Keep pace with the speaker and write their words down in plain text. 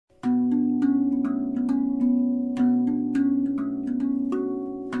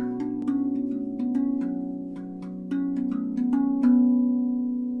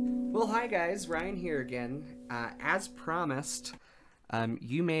guys, Ryan here again. As promised,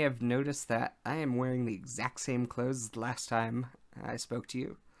 you may have noticed that I am wearing the exact same clothes as the last time I spoke to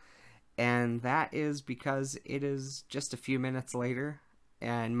you. And that is because it is just a few minutes later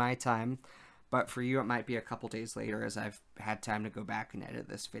in my time, but for you it might be a couple days later as I've had time to go back and edit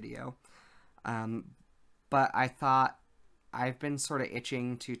this video. But I thought I've been sort of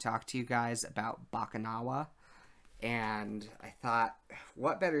itching to talk to you guys about Bakanawa. And I thought,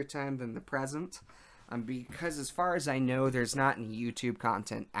 what better time than the present? Because as far as I know, there's not any YouTube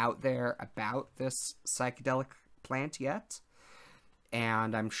content out there about this psychedelic plant yet.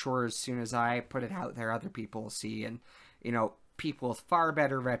 And I'm sure as soon as I put it out there, other people will see. And, you know, people with far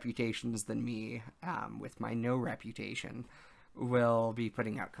better reputations than me, with my no reputation, will be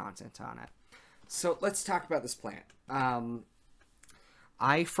putting out content on it. So let's talk about this plant.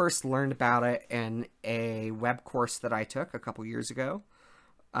 I first learned about it in a web course that I took a couple years ago.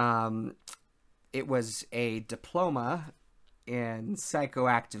 It was a diploma in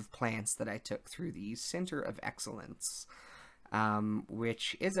psychoactive plants that I took through the Center of Excellence,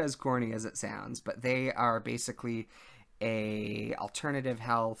 which is as corny as it sounds, but they are basically a alternative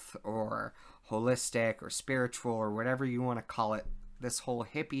health or holistic or spiritual or whatever you want to call it, this whole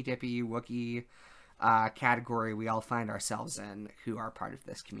hippy-dippy Wookiee category we all find ourselves in who are part of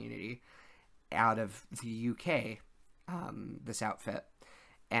this community out of the UK, this outfit.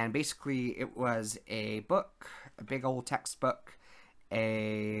 And basically it was a book, a big old textbook,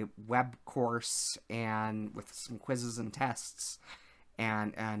 a web course, and with some quizzes and tests,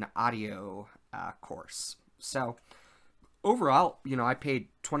 and an audio course. So overall, you know, I paid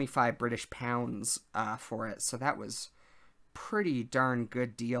 25 British pounds for it, so that was pretty darn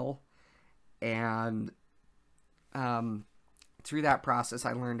good deal. And through that process,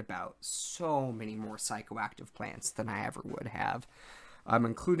 I learned about so many more psychoactive plants than I ever would have,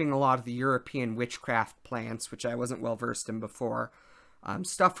 including a lot of the European witchcraft plants, which I wasn't well versed in before.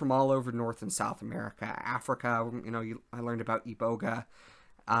 Stuff from all over North and South America, Africa. You know, I learned about iboga.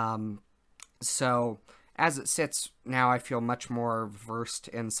 So as it sits now, I feel much more versed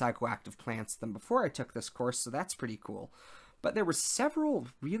in psychoactive plants than before I took this course, so that's pretty cool. But there were several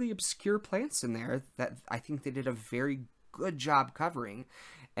really obscure plants in there that I think they did a very good job covering.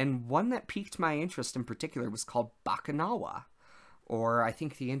 And one that piqued my interest in particular was called Bakanawa. Or I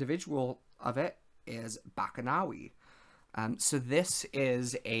think the individual of it is Bakanawi. So this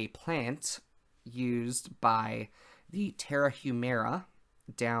is a plant used by the Tarahumara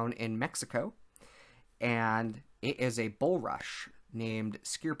down in Mexico. And it is a bulrush named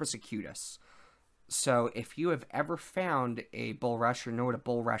Scirpus acutus. So if you have ever found a bulrush or know what a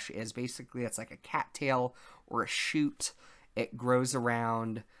bulrush is, basically it's like a cattail or a shoot. It grows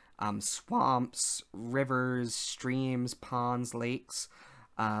around swamps, rivers, streams, ponds, lakes.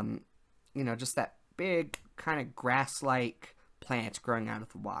 You know, just that big kind of grass-like plant growing out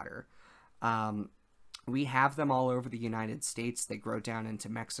of the water. We have them all over the United States. They grow down into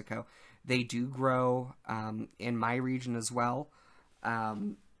Mexico. They do grow in my region as well.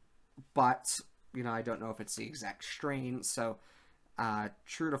 But you know, I don't know if it's the exact strain, so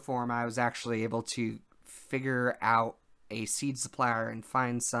true to form, I was actually able to figure out a seed supplier and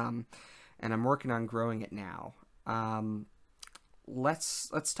find some, and I'm working on growing it now.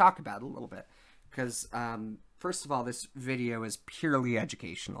 Let's talk about it a little bit, because first of all, this video is purely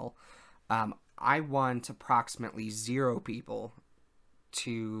educational. I want approximately 0 people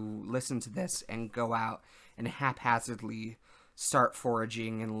to listen to this and go out and haphazardly start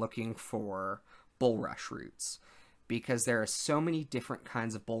foraging and looking for bulrush roots, because there are so many different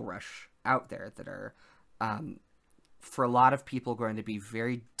kinds of bulrush out there that are, for a lot of people, going to be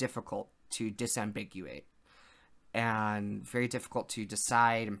very difficult to disambiguate and very difficult to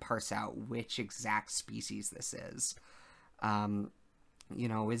decide and parse out which exact species this is. You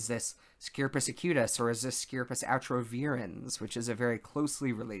know, is this Scirpus acutus or is this Scirpus atrovirens, which is a very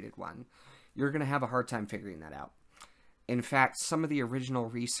closely related one? You're going to have a hard time figuring that out. In fact, some of the original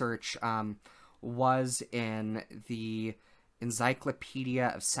research was in the Encyclopedia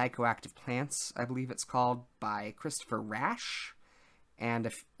of Psychoactive Plants, I believe it's called, by Christopher Rash.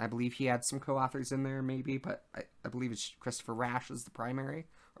 And I believe he had some co-authors in there, maybe, but I believe it's Christopher Rash is the primary,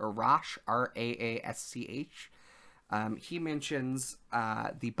 or Rash, R-A-A-S-C-H. He mentions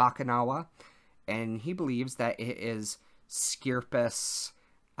the Bakanawa, and he believes that it is Scirpus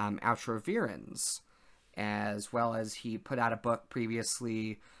atrovirens, as well as he put out a book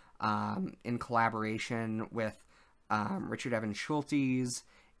previously in collaboration with Richard Evan Schultes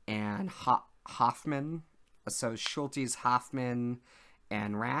and Hoffman. So Schultes, Hoffman,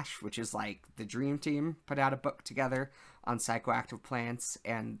 and Rash, which is like the dream team, put out a book together on psychoactive plants,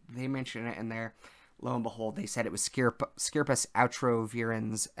 and they mention it in there. Lo and behold, they said it was Scirpus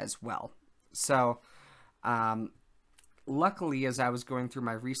outrovirens as well. So, luckily, as I was going through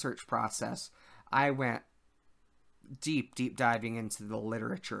my research process, I went deep diving into the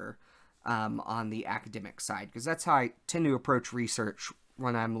literature on the academic side, because that's how I tend to approach research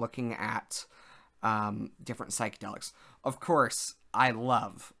when I'm looking at different psychedelics. Of course, I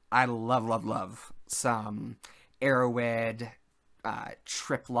love some Erowid,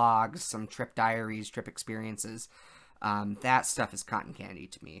 trip logs, some trip diaries, trip experiences. That stuff is cotton candy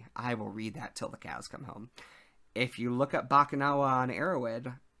to me. I will read that till the cows come home. If you look up Bakanawa on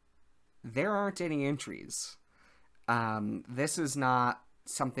Erowid, there aren't any entries. This is not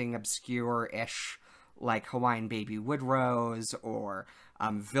something obscure-ish like Hawaiian Baby Woodrose or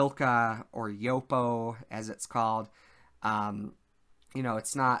Vilca or Yopo, as it's called. You know,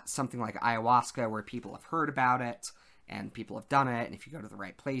 it's not something like ayahuasca where people have heard about it and people have done it, and if you go to the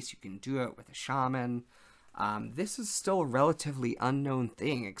right place, you can do it with a shaman. This is still a relatively unknown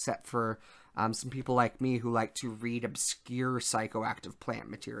thing, except for some people like me who like to read obscure psychoactive plant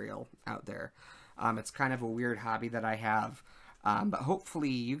material out there. It's kind of a weird hobby that I have, but hopefully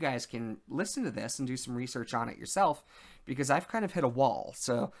you guys can listen to this and do some research on it yourself, because I've kind of hit a wall.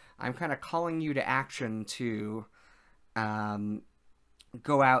 So I'm kind of calling you to action to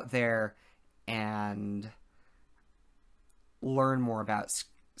go out there and learn more about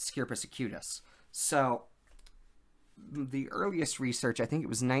Scirpus acutus. So the earliest research, I think it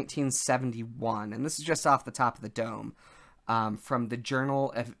was 1971, and this is just off the top of the dome, from the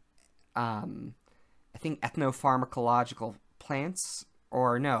Journal of, I think, Ethnopharmacological Plants,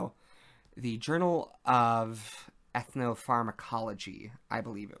 or no, the Journal of Ethnopharmacology, I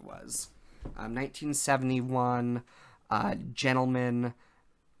believe it was. 1971, gentleman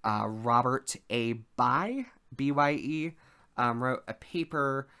Robert A. Bye, B-Y-E, wrote a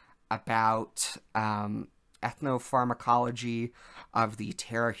paper about ethnopharmacology of the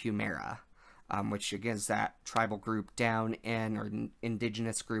Tarahumara, which again is that tribal group down in, or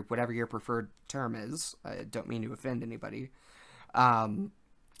indigenous group, whatever your preferred term is. I don't mean to offend anybody.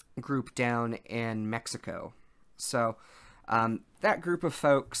 Group down in Mexico. So that group of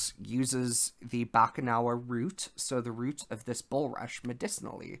folks uses the Bakanawa root, so the root of this bulrush,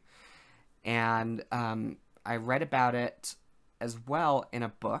 medicinally. And I read about it as well in a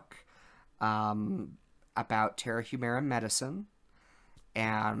book about Tarahumara medicine,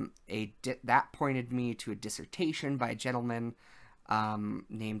 and that pointed me to a dissertation by a gentleman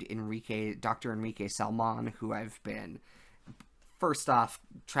named Dr. Enrique Salmon, who I've been, first off,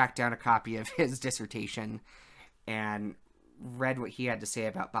 tracked down a copy of his dissertation and read what he had to say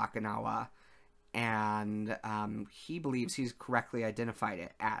about Bakanawa, and he believes he's correctly identified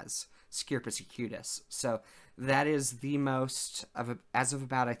it as Scirpus acutus. So that is the most, as of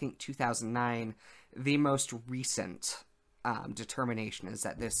about, I think, 2009, the most recent determination is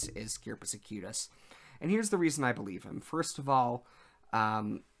that this is Scirpus acutus. And here's the reason I believe him. First of all,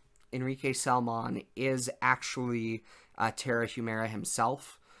 Enrique Salmon is actually Tarahumara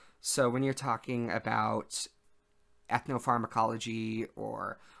himself. So when you're talking about ethnopharmacology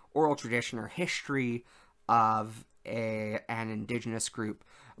or oral tradition or history of an indigenous group,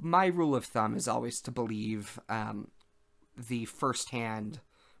 my rule of thumb is always to believe the first-hand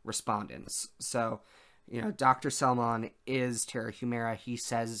respondents. So, you know, Dr. Salmon is Tarahumara. He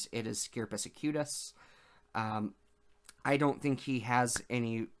says it is Scirpus acutus. I don't think he has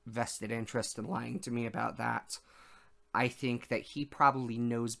any vested interest in lying to me about that. I think that he probably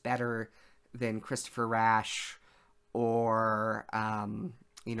knows better than Christopher Rash or,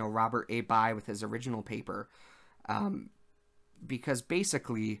 you know, Robert A. Bye with his original paper, because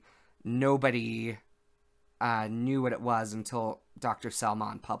basically nobody knew what it was until Dr.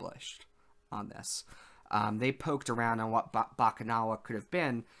 Salmon published on this. They poked around on what Bakanawa could have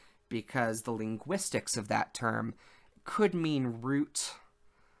been, because the linguistics of that term could mean root.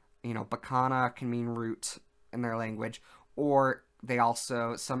 You know, Bakana can mean root in their language, or they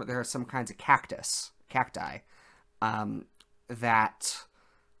also, there are some kinds of cacti, that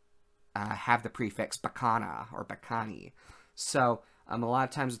have the prefix Bakana or Bakani. So a lot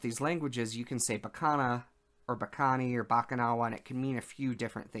of times with these languages, you can say Bakana or Bakani or Bakanawa, and it can mean a few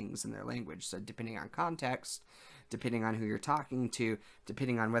different things in their language. So depending on context, depending on who you're talking to,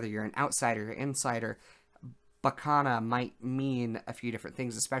 depending on whether you're an outsider or insider, Bakana might mean a few different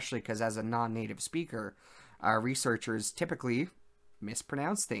things, especially because as a non-native speaker, researchers typically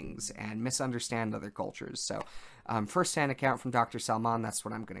mispronounce things and misunderstand other cultures. So first-hand account from Dr. Salmon, that's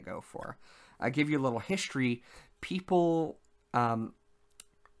what I'm going to go for. I'll give you a little history. People thought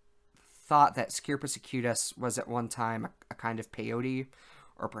thought that Scirpus acutus was at one time a kind of peyote,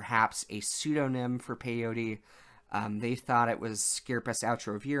 or perhaps a pseudonym for peyote. They thought it was Scirpus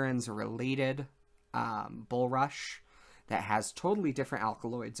outrovirens, a related bulrush that has totally different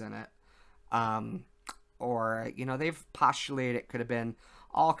alkaloids in it. Or, they've postulated it could have been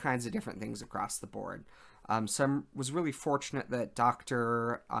all kinds of different things across the board. So I was really fortunate that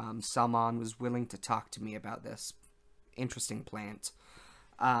Dr. Salman was willing to talk to me about this interesting plant.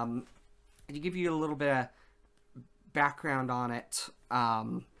 To give you a little bit of background on it,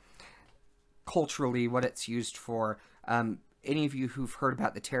 culturally, what it's used for, any of you who've heard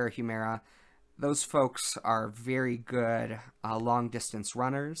about the Tarahumara, those folks are very good long-distance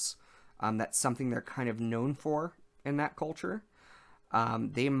runners. That's something they're kind of known for in that culture.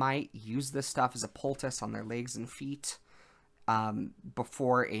 They might use this stuff as a poultice on their legs and feet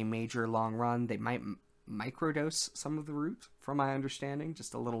before a major long run. They might microdose some of the root, from my understanding,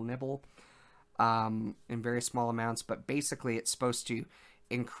 just a little nibble in very small amounts. But basically, it's supposed to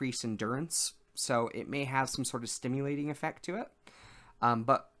increase endurance, so it may have some sort of stimulating effect to it.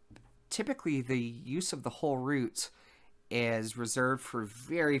 But typically, the use of the whole root is reserved for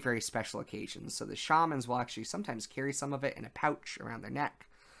very, very special occasions. So the shamans will actually sometimes carry some of it in a pouch around their neck.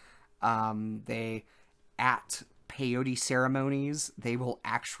 At peyote ceremonies, they will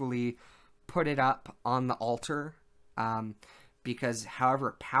actually put it up on the altar, because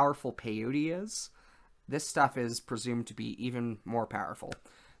however powerful peyote is, this stuff is presumed to be even more powerful.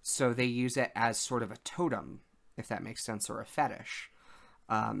 So they use it as sort of a totem, if that makes sense, or a fetish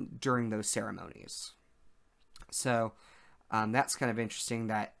during those ceremonies. So that's kind of interesting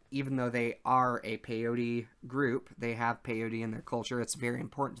that even though they are a peyote group, they have peyote in their culture. It's very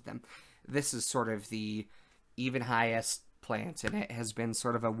important to them. This is sort of the even highest plant, and it has been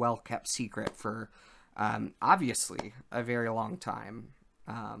sort of a well-kept secret for obviously a very long time.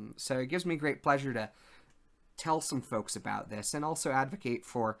 So it gives me great pleasure to tell some folks about this, and also advocate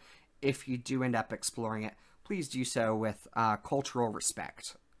for, if you do end up exploring it, please do so with cultural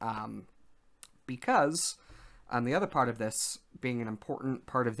respect. Because the other part of this, being an important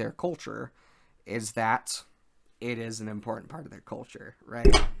part of their culture, is that it is an important part of their culture,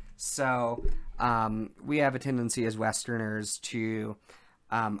 right? So we have a tendency as Westerners to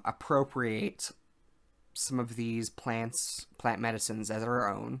appropriate some of these plant medicines as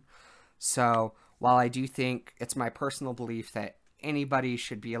our own. So while I do think it's my personal belief that anybody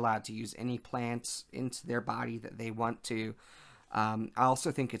should be allowed to use any plants into their body that they want to, I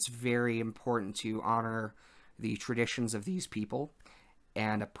also think it's very important to honor the traditions of these people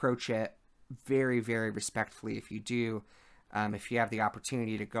and approach it very, very respectfully. If you do, if you have the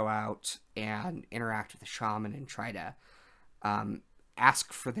opportunity to go out and interact with a shaman and try to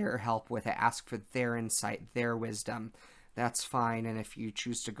ask for their help with it, ask for their insight, their wisdom, that's fine. And if you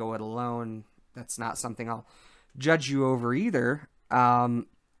choose to go it alone, that's not something I'll judge you over either.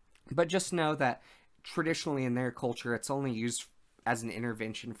 But just know that traditionally in their culture, it's only used as an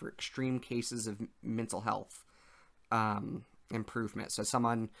intervention for extreme cases of mental health improvement. So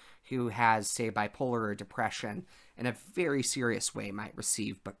someone who has, say, bipolar or depression in a very serious way might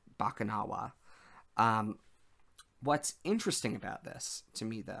receive Bakanawa. What's interesting about this to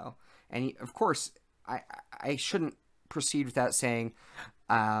me, though, and of course, I shouldn't proceed without saying,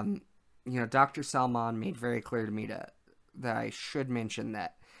 Dr. Salman made very clear to me that I should mention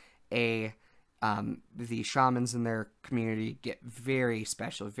that the shamans in their community get very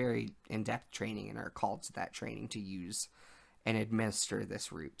special, very in-depth training, and are called to that training to use and administer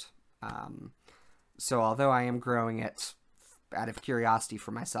this root. So although I am growing it out of curiosity for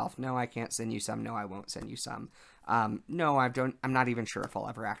myself, no, I can't send you some. No, I won't send you some. No, I'm not even sure if I'll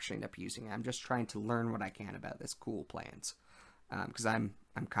ever actually end up using it. I'm just trying to learn what I can about this cool plant, because I'm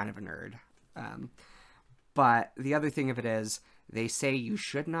kind of a nerd. But the other thing of it is, they say you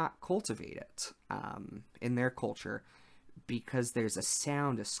should not cultivate it in their culture, because there's a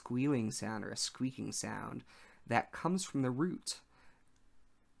sound, a squealing sound or a squeaking sound that comes from the root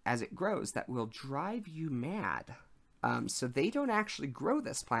as it grows that will drive you mad. So they don't actually grow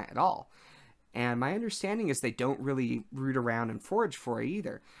this plant at all. And my understanding is they don't really root around and forage for it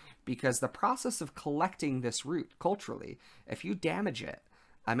either, because the process of collecting this root culturally, if you damage it,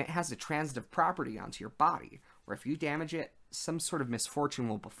 it has a transitive property onto your body, where if you damage it, some sort of misfortune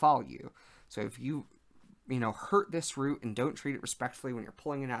will befall you. So if you hurt this root and don't treat it respectfully when you're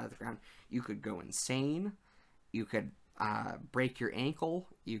pulling it out of the ground, you could go insane, you could break your ankle,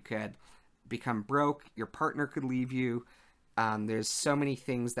 you could become broke, your partner could leave you. There's so many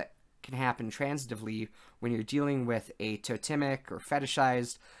things that can happen transitively when you're dealing with a totemic or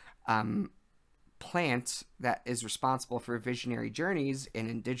fetishized plant that is responsible for visionary journeys in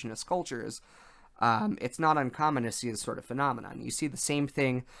indigenous cultures, it's not uncommon to see this sort of phenomenon. You see the same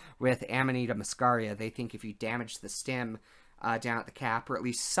thing with Amanita muscaria. They think if you damage the stem down at the cap, or at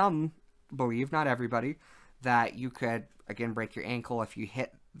least some believe, not everybody, that you could, again, break your ankle. If you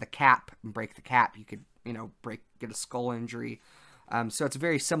hit the cap and break the cap, you could, get a skull injury. So it's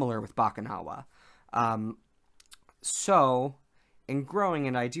very similar with Bakanawa. So in growing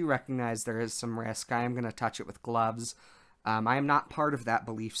it, I do recognize there is some risk. I am going to touch it with gloves. I am not part of that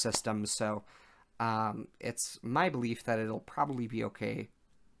belief system, so it's my belief that it'll probably be okay,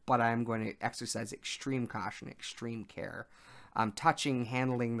 but I'm going to exercise extreme caution, extreme care. Touching,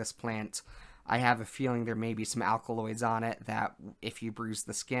 handling this plant, I have a feeling there may be some alkaloids on it that if you bruise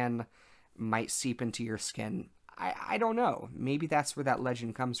the skin, might seep into your skin. I don't know. Maybe that's where that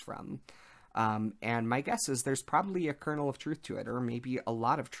legend comes from. And my guess is there's probably a kernel of truth to it, or maybe a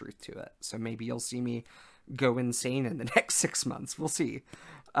lot of truth to it. So maybe you'll see me go insane in the next 6 months. We'll see.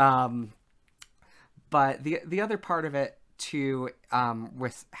 But the other part of it, too,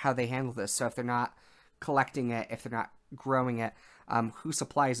 with how they handle this, so if they're not collecting it, if they're not growing it, who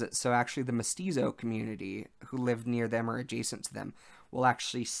supplies it? So actually the mestizo community who live near them or adjacent to them will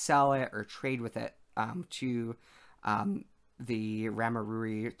actually sell it or trade with it to the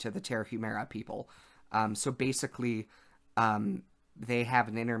Ramaruri, to the Tarahumara people. So basically, they have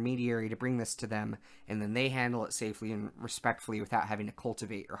an intermediary to bring this to them, and then they handle it safely and respectfully without having to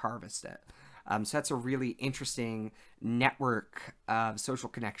cultivate or harvest it. So that's a really interesting network of social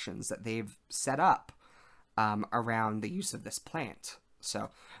connections that they've set up around the use of this plant. So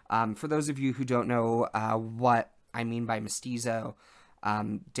for those of you who don't know what I mean by mestizo,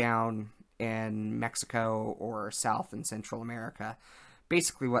 down in Mexico or South and Central America,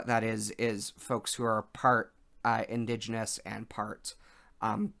 basically what that is folks who are part indigenous and part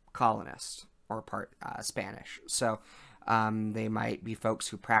colonist, or part Spanish. So they might be folks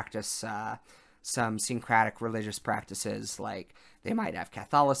who practice some syncretic religious practices, like they might have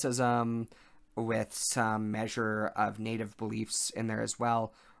Catholicism with some measure of native beliefs in there as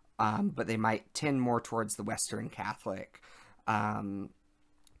well, but they might tend more towards the Western Catholic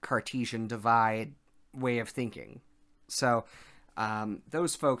Cartesian divide way of thinking. So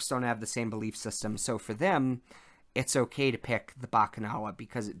those folks don't have the same belief system, so for them it's okay to pick the Bakanawa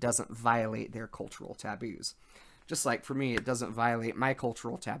because it doesn't violate their cultural taboos. Just like for me, it doesn't violate my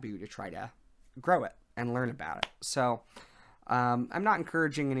cultural taboo to try to grow it and learn about it. So I'm not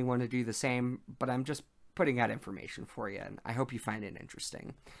encouraging anyone to do the same, but I'm just putting out information for you, and I hope you find it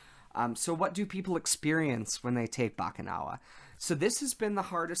interesting. So what do people experience when they take Bakanawa? So this has been the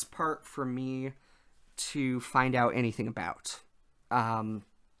hardest part for me to find out anything about.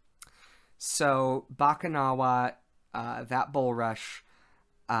 So Bakanawa, that bulrush,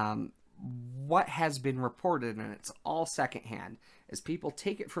 what has been reported, and it's all secondhand, is people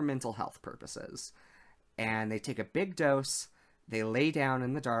take it for mental health purposes. And they take a big dose, they lay down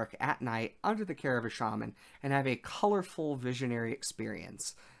in the dark at night under the care of a shaman, and have a colorful visionary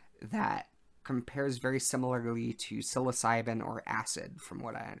experience that compares very similarly to psilocybin or acid, from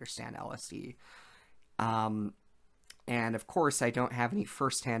what I understand, LSD. And of course, I don't have any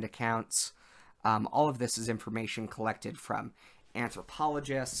first-hand accounts. All of this is information collected from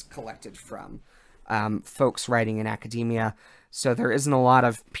anthropologists, collected from folks writing in academia. So there isn't a lot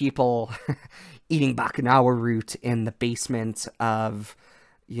of people eating Bakanawa root in the basement of,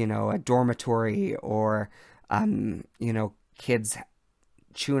 a dormitory, or, kids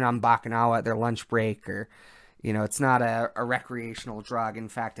chewing on Bakanawa at their lunch break, or, it's not a recreational drug. In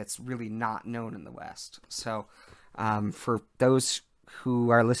fact, it's really not known in the West. So for those who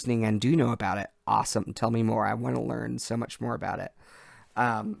are listening and do know about it, awesome. Tell me more. I want to learn so much more about it.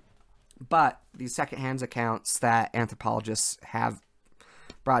 But these secondhand accounts that anthropologists have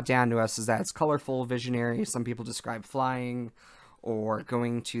brought down to us is that it's colorful, visionary. Some people describe flying or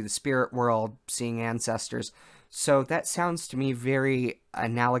going to the spirit world, seeing ancestors. So that sounds to me very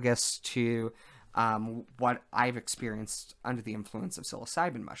analogous to what I've experienced under the influence of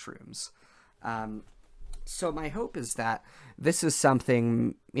psilocybin mushrooms. So my hope is that this is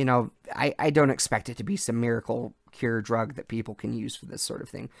something, I don't expect it to be some miracle cure drug that people can use for this sort of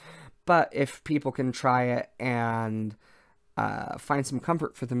thing. But if people can try it and find some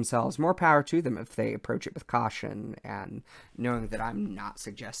comfort for themselves, more power to them if they approach it with caution and knowing that I'm not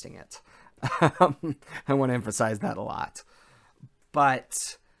suggesting it. I want to emphasize that a lot.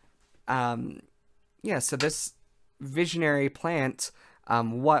 But, so this visionary plant,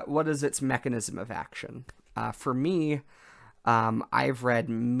 what is its mechanism of action? For me, I've read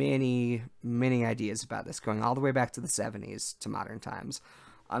many, many ideas about this, going all the way back to the 70s to modern times.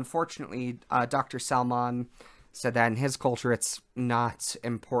 Unfortunately, Dr. Salman said that in his culture it's not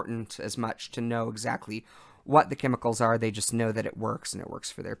important as much to know exactly what the chemicals are. They just know that it works, and it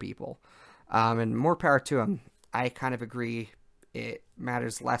works for their people. And more power to him. I kind of agree. It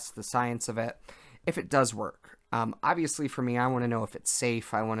matters less the science of it if it does work. Obviously, for me, I want to know if it's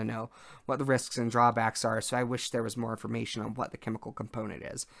safe. I want to know what the risks and drawbacks are, so I wish there was more information on what the chemical component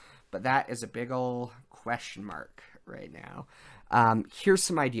is. But that is a big ol' question mark right now. Here's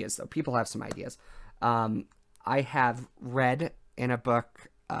some ideas, though. People have some ideas. I have read in a book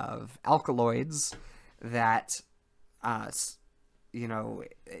of alkaloids that,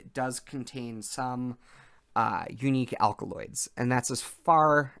 it does contain some unique alkaloids. And that's as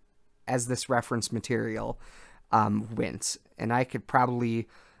far as this reference material went. And I could probably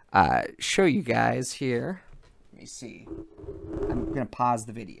show you guys here. Let me see. I'm going to pause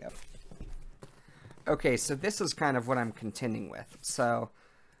the video. Okay, so this is kind of what I'm contending with. So,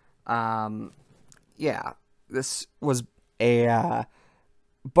 yeah, this was a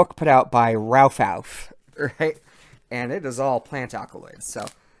book put out by Raufauf, right? And it is all plant alkaloids. So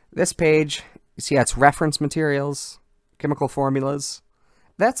this page, you see that's reference materials, chemical formulas.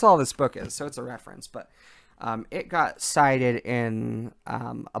 That's all this book is, so it's a reference. But it got cited in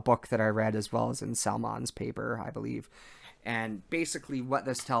a book that I read, as well as in Salman's paper, I believe. And basically what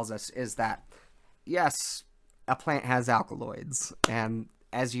this tells us is that, yes, a plant has alkaloids. And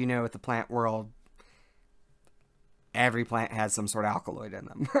as you know, with the plant world, every plant has some sort of alkaloid in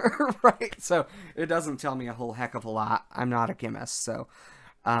them, right? So it doesn't tell me a whole heck of a lot. I'm not a chemist, so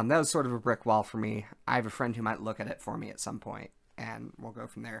that was sort of a brick wall for me. I have a friend who might look at it for me at some point, and we'll go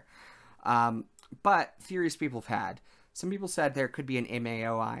from there. But theories people have had. Some people said there could be an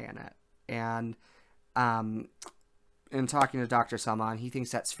MAOI in it. And in talking to Dr. Salman, he thinks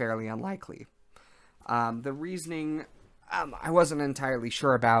that's fairly unlikely. The reasoning I wasn't entirely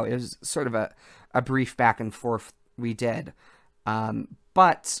sure about. It was sort of a brief back and forth we did.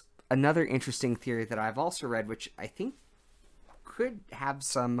 But another interesting theory that I've also read, which I think could have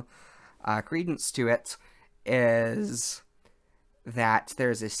some credence to it, is that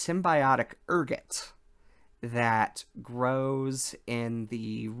there's a symbiotic ergot that grows in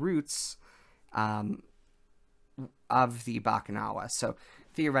the roots of the Bakanawa. So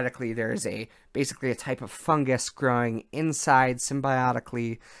theoretically, there is basically a type of fungus growing inside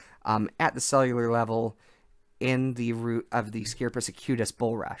symbiotically at the cellular level in the root of the Scirpus acutus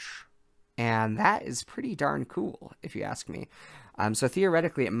bulrush. And that is pretty darn cool, if you ask me. So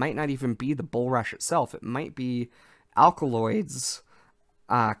theoretically, it might not even be the bulrush itself. It might be alkaloids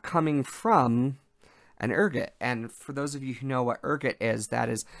coming from an ergot. And for those of you who know what ergot is, that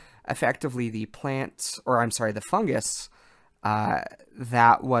is effectively the plant, or I'm sorry, the fungus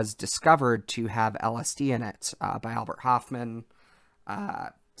that was discovered to have LSD in it by Albert Hofmann,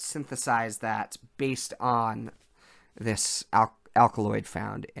 synthesized that based on this alkaloid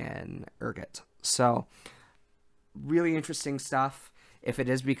found in ergot. So really interesting stuff. If it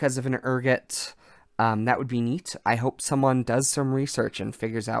is because of an ergot, that would be neat. I hope someone does some research and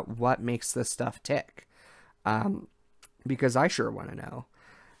figures out what makes this stuff tick, because I sure want to know.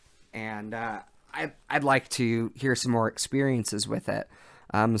 And I'd like to hear some more experiences with it.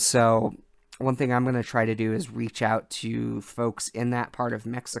 So one thing I'm going to try to do is reach out to folks in that part of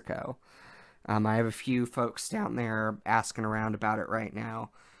Mexico. I have a few folks down there asking around about it right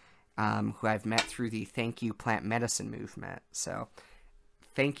now, who I've met through the Thank You Plant Medicine movement. So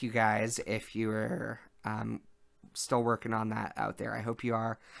thank you guys if you're still working on that out there. I hope you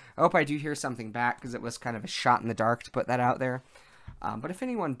are. I hope I do hear something back, because it was kind of a shot in the dark to put that out there. But if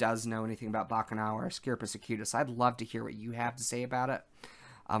anyone does know anything about Bakanawa or Scirpus acutus, I'd love to hear what you have to say about it.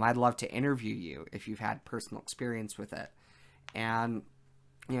 I'd love to interview you if you've had personal experience with it. And,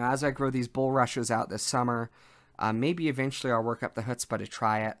 as I grow these bulrushes out this summer, maybe eventually I'll work up the chutzpah to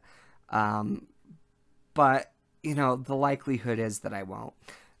try it. But, the likelihood is that I won't.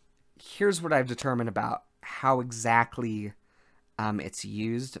 Here's what I've determined about how exactly it's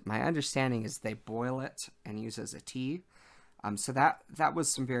used. My understanding is they boil it and use it as a tea. So that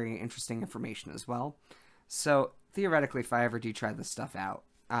was some very interesting information as well. So theoretically, if I ever do try this stuff out,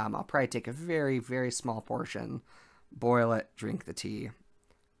 I'll probably take a very, very small portion, boil it, drink the tea,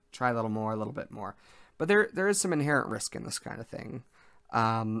 try a little more, a little bit more. But there is some inherent risk in this kind of thing.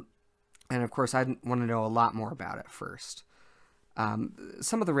 And of course, I want to know a lot more about it first.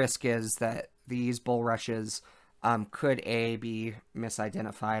 Some of the risk is that these bulrushes could be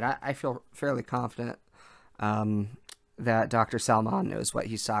misidentified. I feel fairly confident that Dr. Salman knows what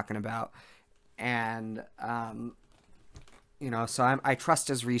he's talking about. And, so I trust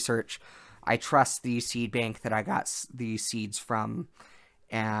his research. I trust the seed bank that I got these seeds from.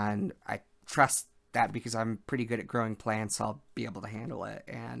 and I trust that because I'm pretty good at growing plants, I'll be able to handle it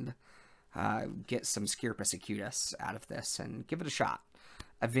and get some Scirpus acutus out of this and give it a shot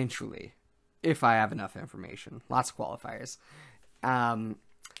eventually, if I have enough information. Lots of qualifiers.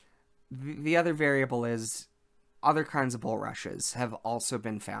 The other variable is other kinds of bulrushes have also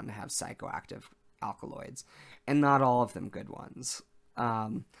been found to have psychoactive alkaloids, and not all of them good ones.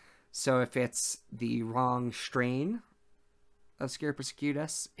 So if it's the wrong strain of Scirpus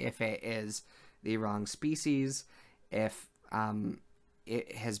acutus, if it is the wrong species, if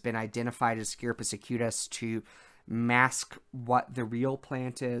it has been identified as Scirpus acutus to mask what the real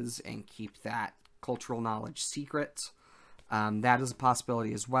plant is and keep that cultural knowledge secret, that is a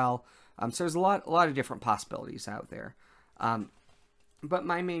possibility as well. So there's a lot of different possibilities out there. But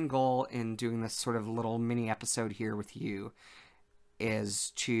my main goal in doing this sort of little mini episode here with you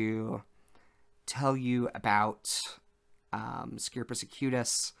is to tell you about Scirpus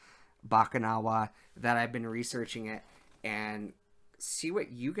acutus, Bakanawa, that I've been researching it, and see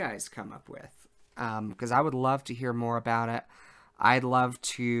what you guys come up with. Because I would love to hear more about it. I'd love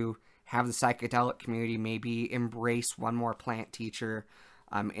to have the psychedelic community maybe embrace one more plant teacher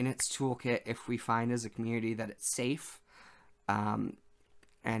in its toolkit if we find as a community that it's safe. And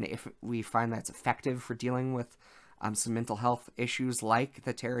if we find that it's effective for dealing with some mental health issues like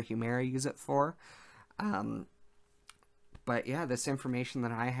the Tarahumara use it for. But yeah, this information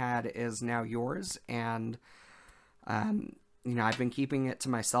that I had is now yours, and I've been keeping it to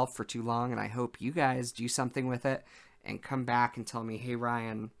myself for too long, and I hope you guys do something with it and come back and tell me, hey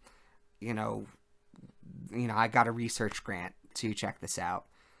Ryan, I got a research grant to check this out.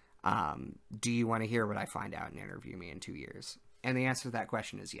 Do you want to hear what I find out and interview me in 2 years? And the answer to that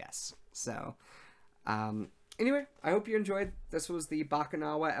question is yes. So, anyway, I hope you enjoyed. This was the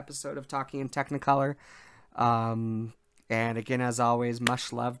Bakanawa episode of Talking in Technicolor. And again, as always,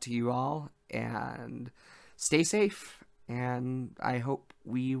 much love to you all, and stay safe. And I hope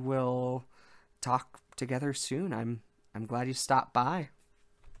we will talk together soon. I'm glad you stopped by.